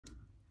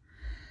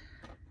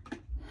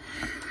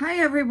Hi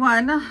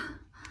everyone.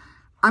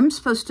 I'm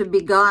supposed to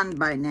be gone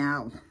by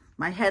now.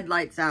 My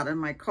headlight's out in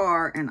my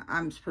car and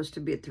I'm supposed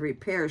to be at the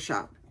repair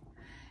shop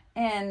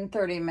in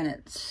 30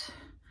 minutes.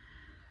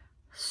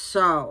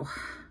 So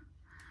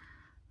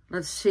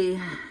let's see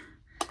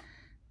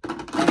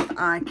if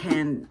I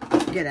can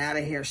get out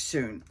of here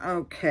soon.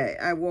 Okay,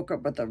 I woke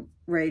up with a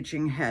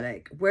raging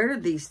headache. Where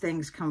did these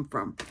things come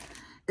from?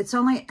 It's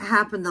only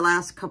happened the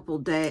last couple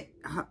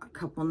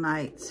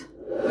nights.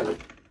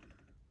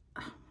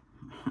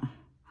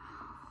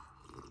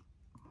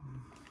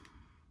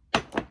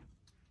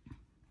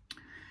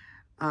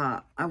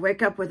 I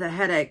wake up with a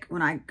headache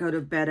when I go to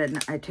bed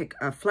and I take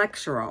a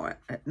Flexeral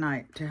at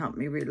night to help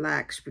me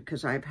relax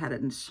because I've had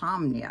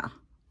insomnia,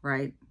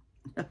 right?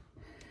 I've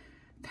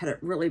had it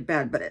really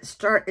bad, but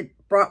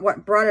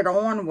what brought it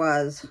on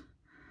was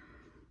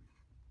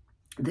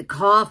the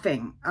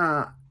coughing.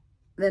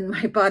 Then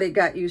my body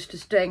got used to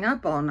staying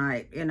up all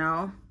night, you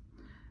know?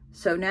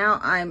 So now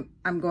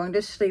I'm going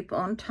to sleep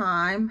on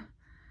time.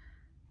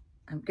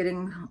 I'm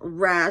getting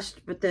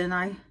rest, but then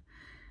I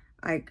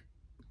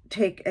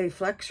take a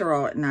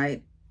Flexeral at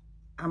night,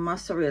 a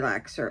muscle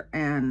relaxer,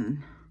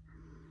 and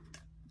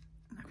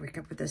I wake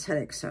up with this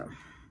headache. So I'm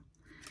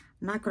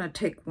not going to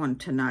take one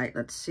tonight.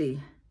 Let's see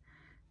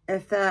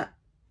if that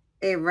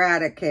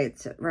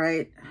eradicates it,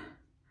 right?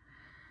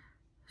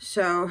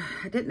 So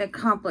I didn't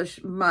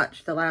accomplish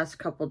much the last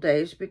couple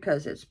days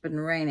because it's been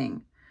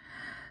raining.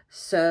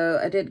 So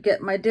I did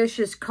get my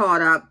dishes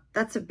caught up.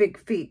 That's a big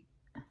feat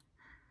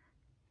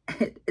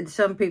in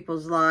some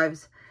people's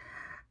lives.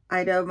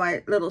 I know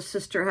my little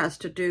sister has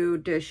to do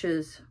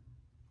dishes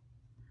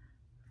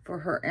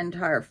for her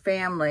entire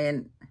family,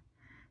 and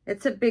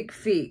it's a big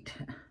feat,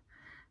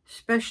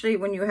 especially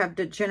when you have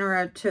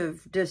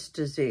degenerative disc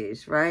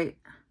disease, right?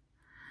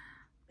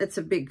 It's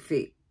a big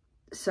feat.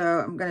 So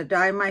I'm going to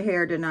dye my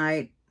hair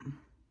tonight,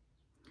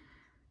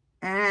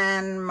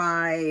 and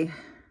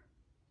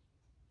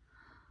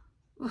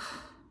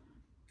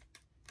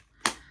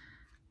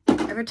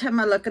every time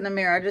I look in the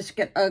mirror, I just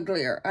get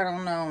uglier. I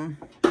don't know.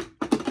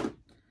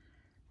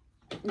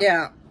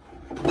 Yeah,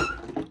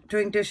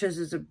 doing dishes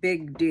is a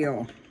big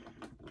deal.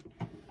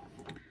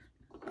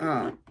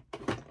 I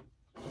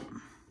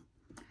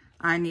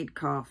need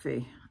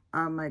coffee.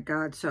 Oh my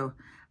God. So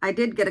I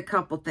did get a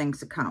couple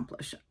things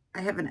accomplished. I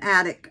have an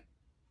attic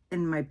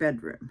in my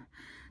bedroom.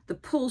 The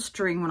pull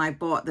string when I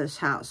bought this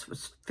house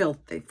was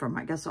filthy from,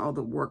 I guess, all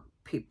the work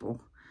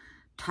people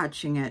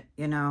touching it,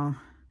 you know.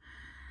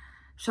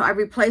 So I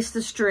replaced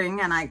the string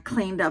and I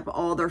cleaned up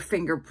all their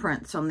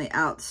fingerprints on the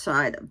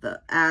outside of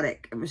the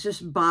attic. It was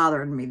just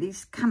bothering me.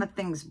 These kind of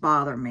things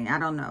bother me. I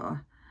don't know.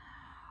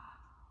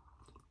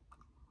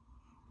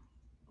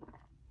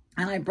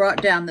 And I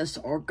brought down this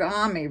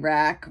origami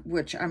rack,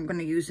 which I'm going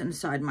to use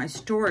inside my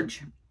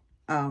storage.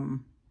 My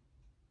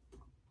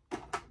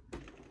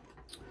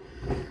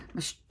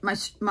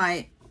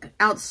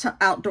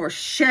outdoor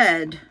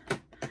shed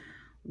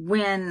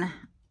when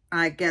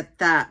I get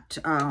that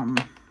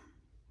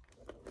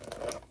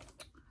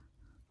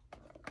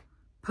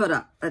put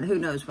up, and who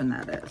knows when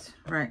that is,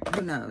 right?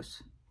 Who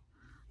knows?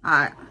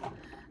 My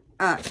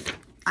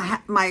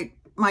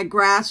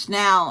grass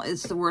now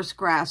is the worst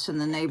grass in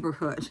the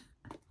neighborhood.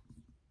 I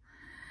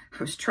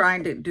was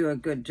trying to do a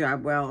good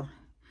job. Well,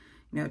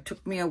 you know, it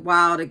took me a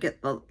while to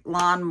get the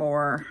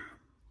lawnmower.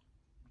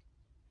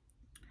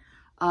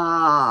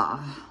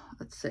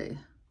 Let's see.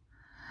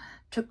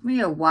 Took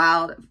me a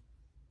while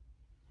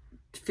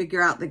to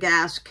figure out the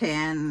gas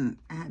can.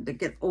 I had to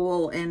get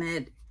oil in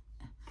it.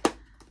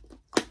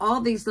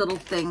 All these little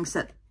things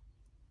that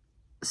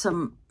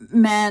some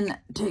men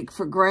take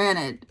for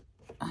granted,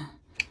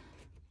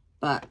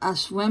 but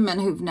us women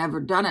who've never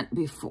done it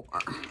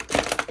before,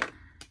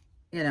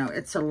 you know,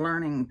 it's a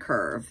learning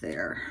curve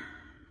there.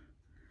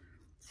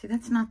 See,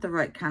 that's not the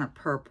right kind of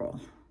purple.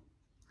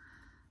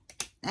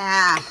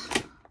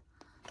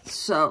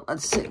 So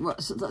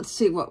let's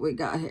see what we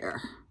got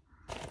here.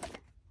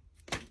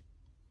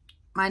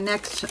 My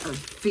next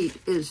feat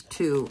is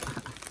to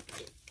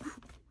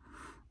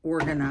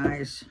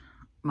organize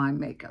my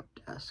makeup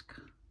desk.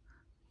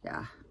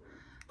 Yeah,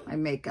 my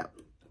makeup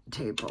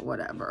table,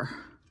 whatever.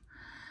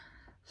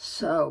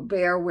 So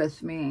bear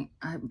with me.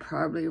 I'm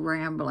probably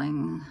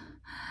rambling.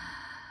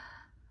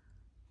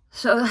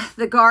 So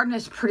the garden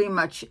is pretty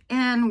much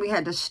in. We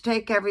had to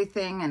stake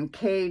everything and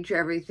cage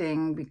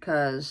everything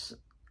because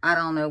I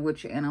don't know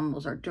which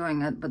animals are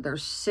doing it, but they're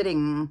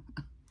sitting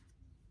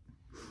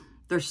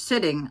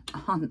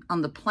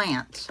on the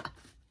plants.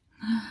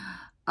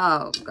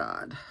 Oh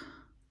God.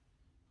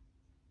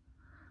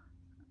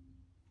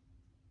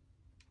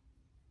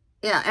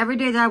 Yeah, every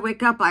day that I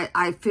wake up,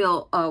 I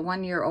feel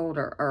 1 year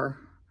older, or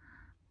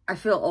I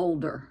feel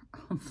older.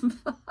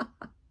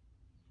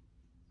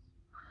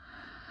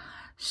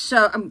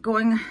 So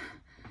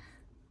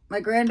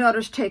my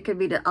granddaughter's taking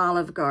me to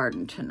Olive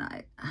Garden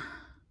tonight.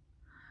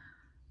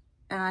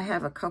 And I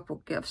have a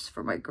couple gifts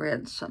for my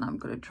grandson I'm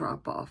going to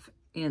drop off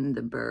in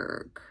the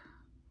Berg.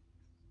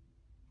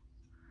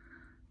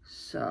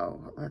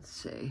 So let's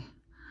see.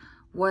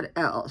 What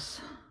else?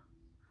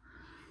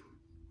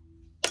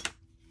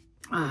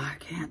 Oh, I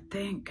can't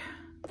think.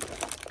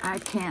 I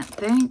can't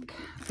think,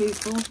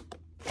 people.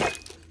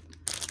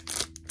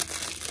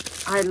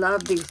 I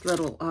love these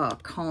little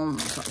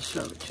combs. I'll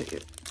show it to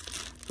you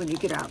when you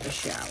get out of the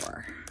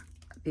shower.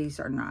 These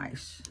are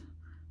nice.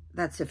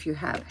 That's if you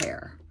have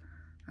hair.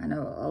 I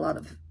know a lot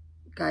of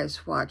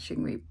guys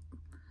watching me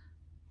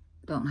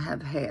don't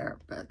have hair,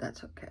 but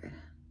that's okay.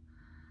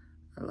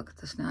 Oh, look at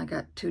this now. I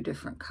got 2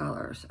 different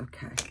colors.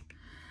 Okay.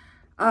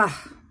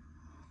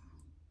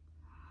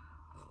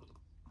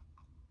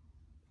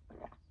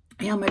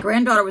 Yeah, my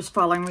granddaughter was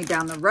following me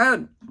down the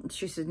road.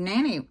 She said,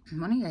 Nanny,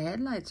 one of your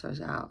headlights was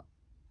out.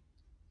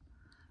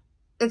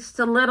 It's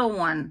the little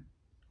one.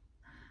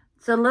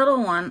 It's the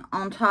little one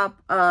on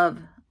top of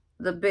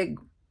the big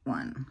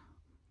one.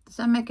 Does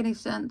that make any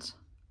sense?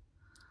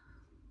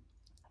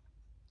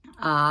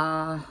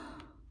 Yeah.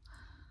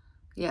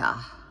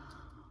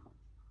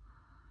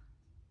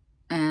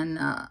 And,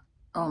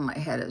 oh, my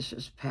head is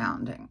just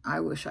pounding. I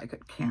wish I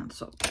could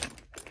cancel.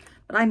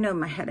 But I know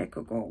my headache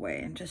will go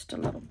away in just a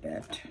little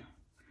bit.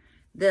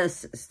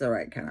 This is the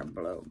right kind of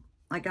blue.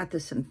 I got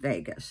this in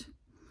Vegas.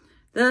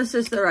 This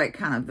is the right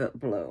kind of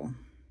blue.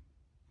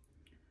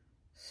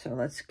 So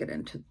let's get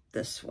into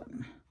this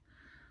one.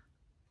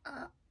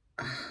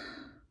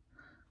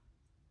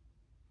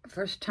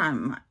 First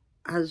time my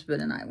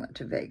husband and I went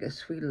to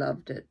Vegas, we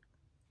loved it.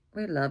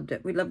 We loved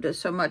it. We loved it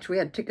so much. We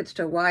had tickets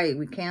to Hawaii.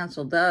 We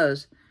canceled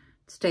those.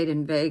 Stayed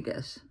in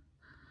Vegas.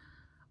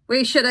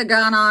 We should have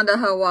gone on to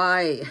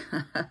Hawaii.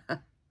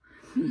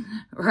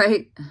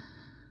 Right?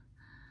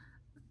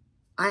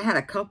 I had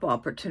a couple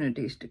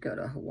opportunities to go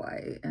to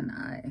Hawaii, and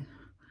I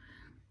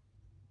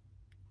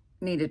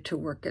needed to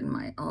work in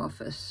my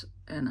office,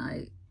 and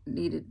I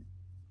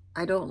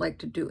don't like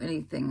to do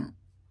anything,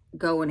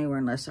 go anywhere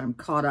unless I'm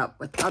caught up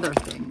with other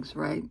things,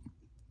 right?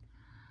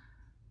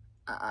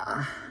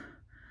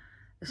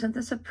 Isn't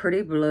this a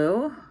pretty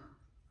blue?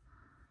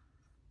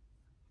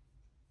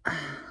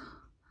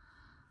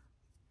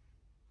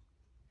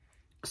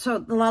 So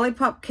the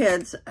Lollipop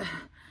Kids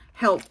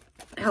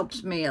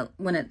helps me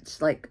when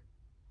it's like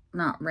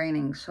not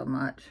raining so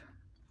much.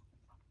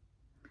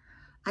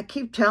 I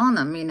keep telling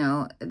them, you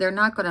know, they're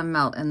not going to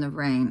melt in the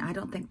rain. I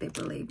don't think they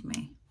believe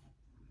me.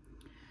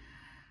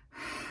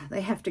 They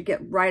have to get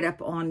right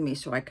up on me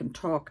so I can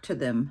talk to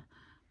them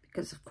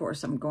because, of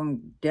course, I'm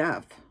going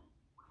deaf.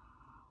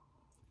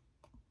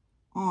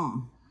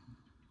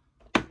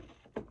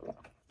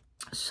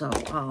 So,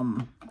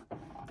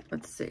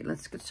 let's see.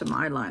 Let's get some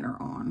eyeliner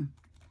on.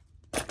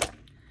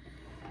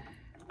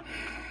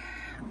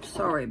 I'm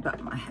sorry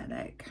about my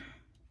headache.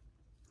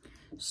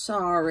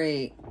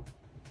 Sorry.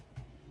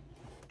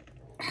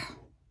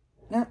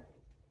 Yep.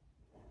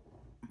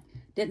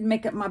 Didn't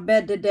make up my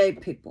bed today,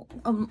 people.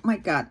 Oh my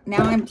God.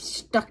 Now I'm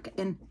stuck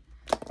in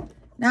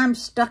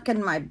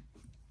my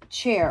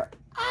chair.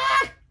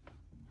 Ah!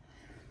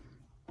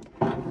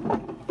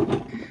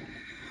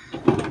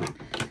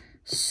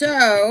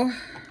 So,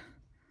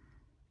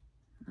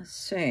 let's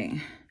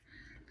see.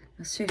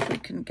 Let's see if we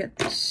can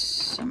get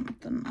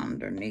something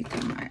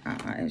underneath my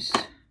eyes.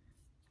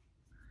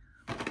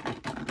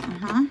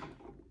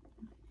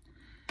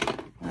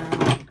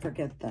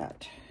 Forget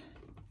that.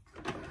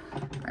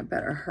 I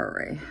better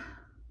hurry.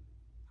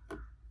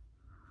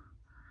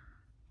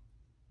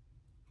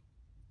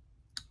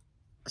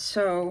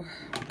 So,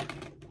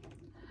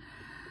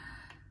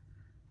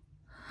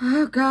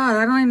 oh God,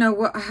 I don't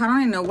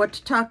even know what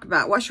to talk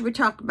about. What should we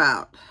talk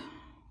about?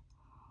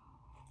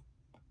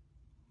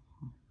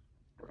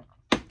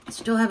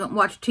 Still haven't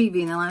watched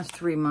TV in the last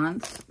 3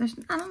 months.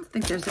 I don't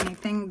think there's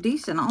anything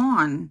decent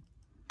on.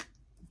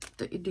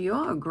 Do you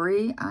all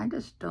agree? I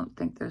just don't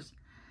think there's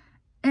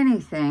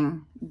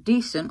anything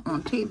decent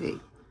on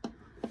TV.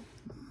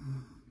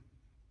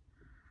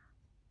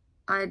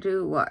 I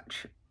do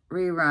watch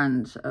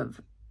reruns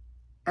of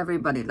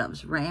Everybody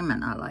Loves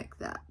Raymond. I like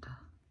that.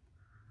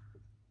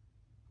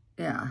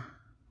 Yeah.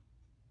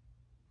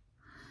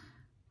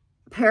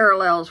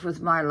 Parallels with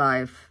my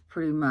life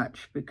pretty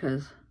much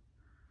because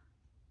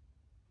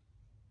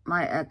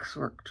my ex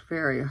worked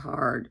very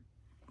hard.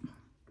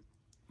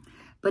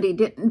 But he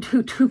didn't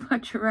do too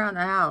much around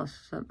the house,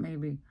 except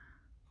maybe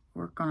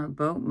work on a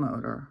boat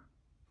motor.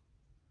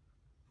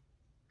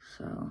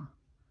 So,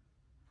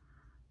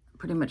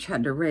 pretty much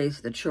had to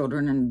raise the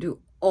children and do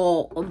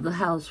all of the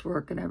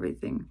housework and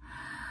everything.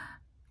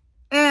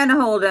 And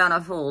hold down a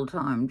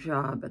full-time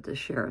job at the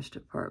sheriff's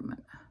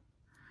department.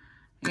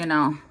 You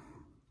know,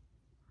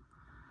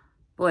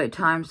 boy,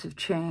 times have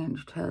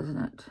changed,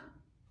 hasn't it?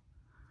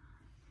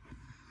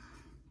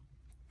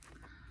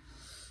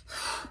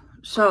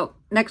 So,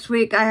 next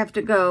week I have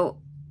to go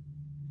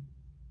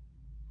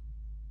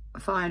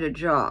find a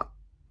job.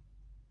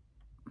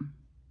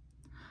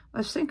 I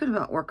was thinking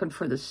about working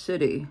for the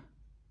city.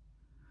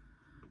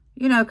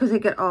 You know, because they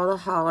get all the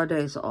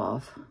holidays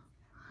off.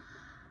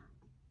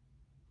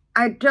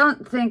 I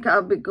don't think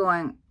I'll be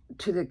going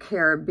to the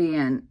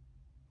Caribbean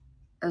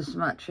as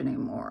much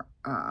anymore.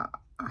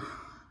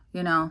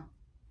 You know,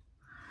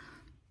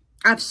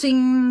 I've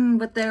seen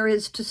what there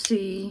is to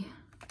see.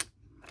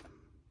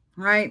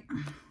 right?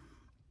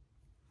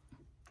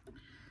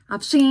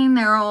 I've seen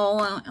there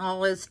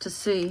all is to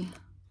see.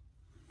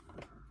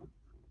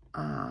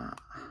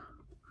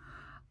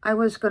 I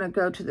was going to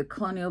go to the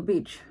Colonial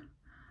Beach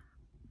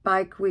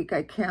Bike Week.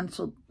 I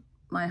canceled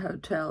my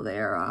hotel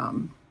there.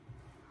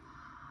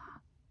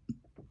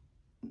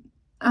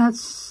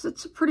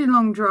 It's a pretty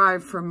long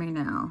drive for me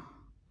now.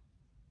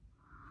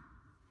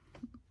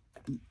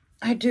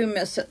 I do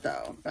miss it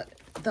though, but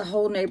the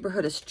whole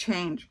neighborhood has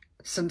changed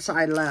since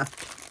I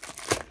left.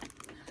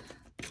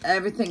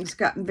 Everything's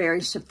gotten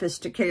very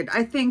sophisticated.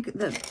 I think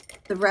that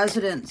the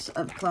residents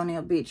of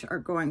Colonial Beach are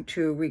going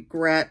to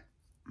regret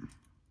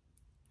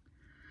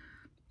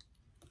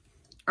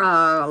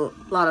a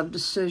lot of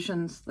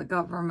decisions the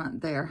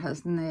government there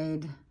has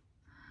made.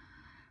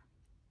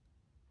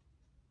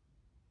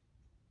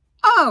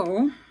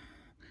 Oh,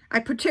 I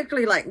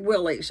particularly like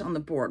Willie's on the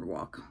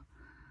boardwalk.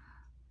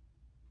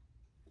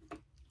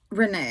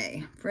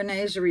 Renee.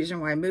 Renee's the reason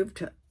why I moved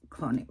to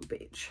Colonial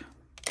Beach.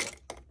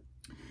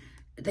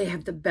 They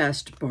have the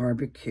best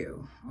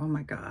barbecue. Oh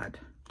my God.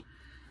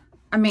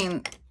 I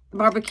mean,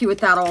 barbecue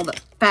without all the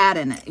fat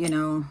in it, you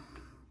know.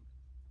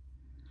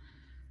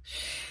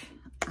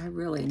 I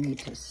really need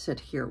to sit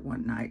here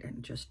one night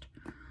and just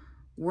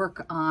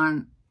work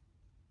on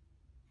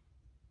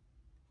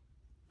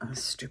a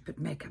stupid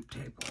makeup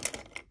table.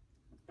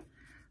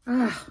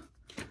 Ah,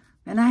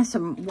 and I've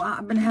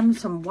been having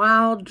some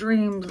wild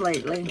dreams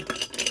lately.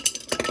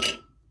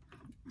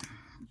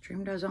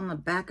 Dreamed I was on the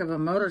back of a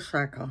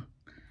motorcycle.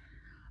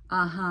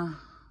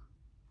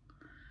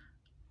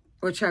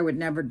 Which I would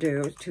never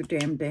do. It's too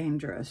damn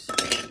dangerous.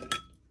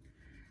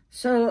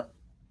 So,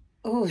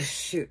 oh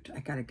shoot, I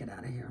gotta get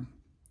out of here.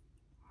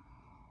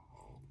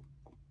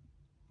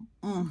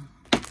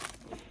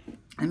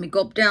 Let me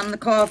gulp down the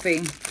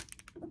coffee.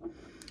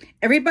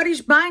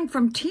 Everybody's buying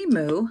from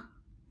Temu.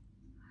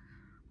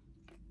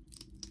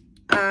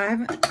 I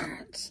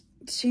haven't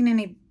seen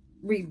any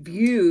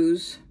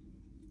reviews.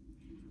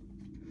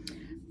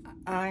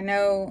 I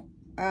know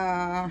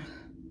the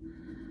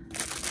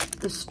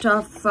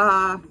stuff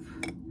is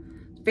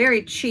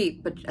very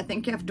cheap, but I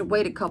think you have to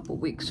wait a couple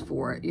weeks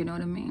for it. You know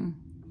what I mean?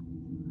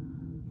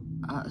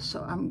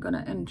 So I'm going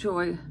to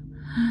enjoy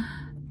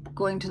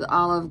going to the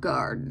Olive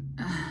Garden.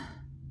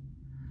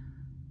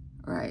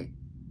 Right.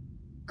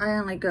 I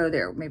only go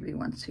there maybe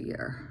once a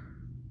year.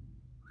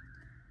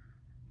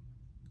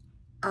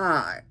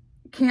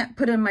 Can't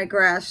put in my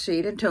grass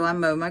seed until I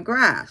mow my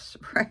grass,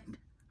 right?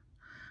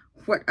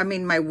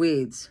 My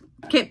weeds.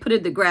 Can't put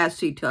in the grass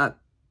seed till I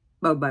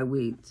mow my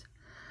weeds.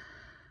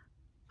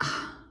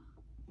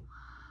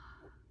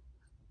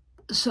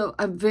 So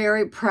I'm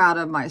very proud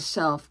of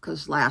myself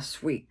because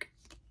last week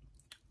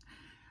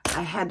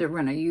I had to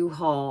rent a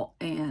U-Haul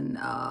and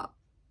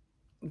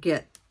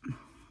get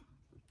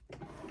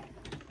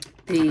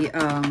the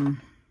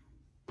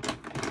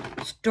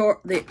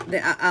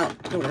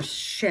outdoor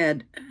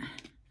shed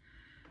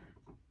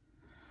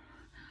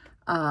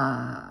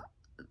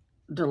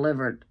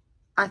delivered.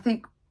 I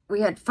think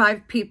we had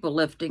 5 people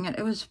lifting it.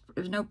 It was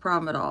no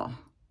problem at all.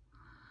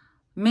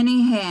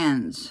 Many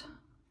hands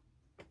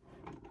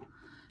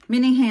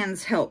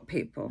help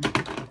people.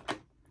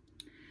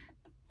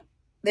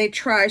 They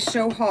try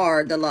so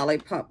hard, the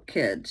Lollipop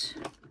kids,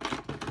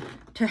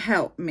 to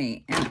help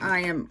me, and I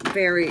am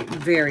very,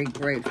 very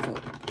grateful.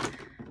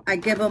 I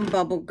give them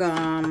bubble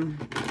gum.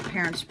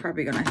 Parents are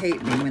probably going to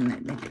hate me when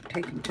they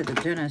take them to the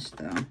dentist,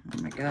 though.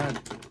 Oh, my God.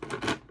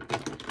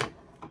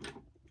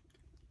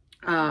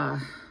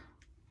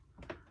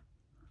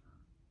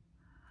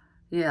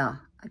 Yeah,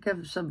 I give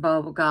them some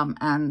bubble gum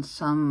and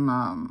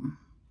some,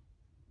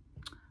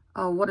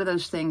 oh, what are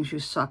those things you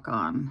suck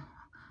on?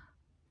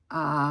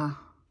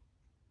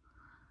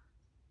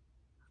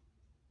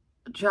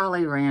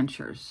 Jolly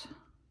Ranchers.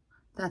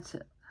 That's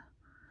it.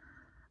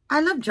 I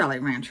love Jolly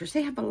Ranchers.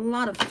 They have a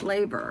lot of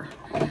flavor.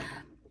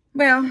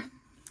 Well,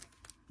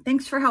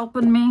 thanks for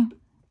helping me.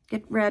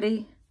 Get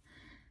ready.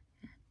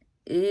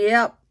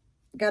 Yep.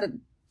 Gotta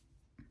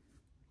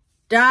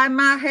dye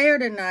my hair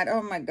tonight.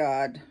 Oh, my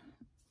God.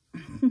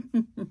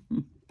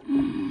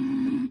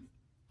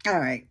 All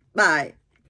right. Bye.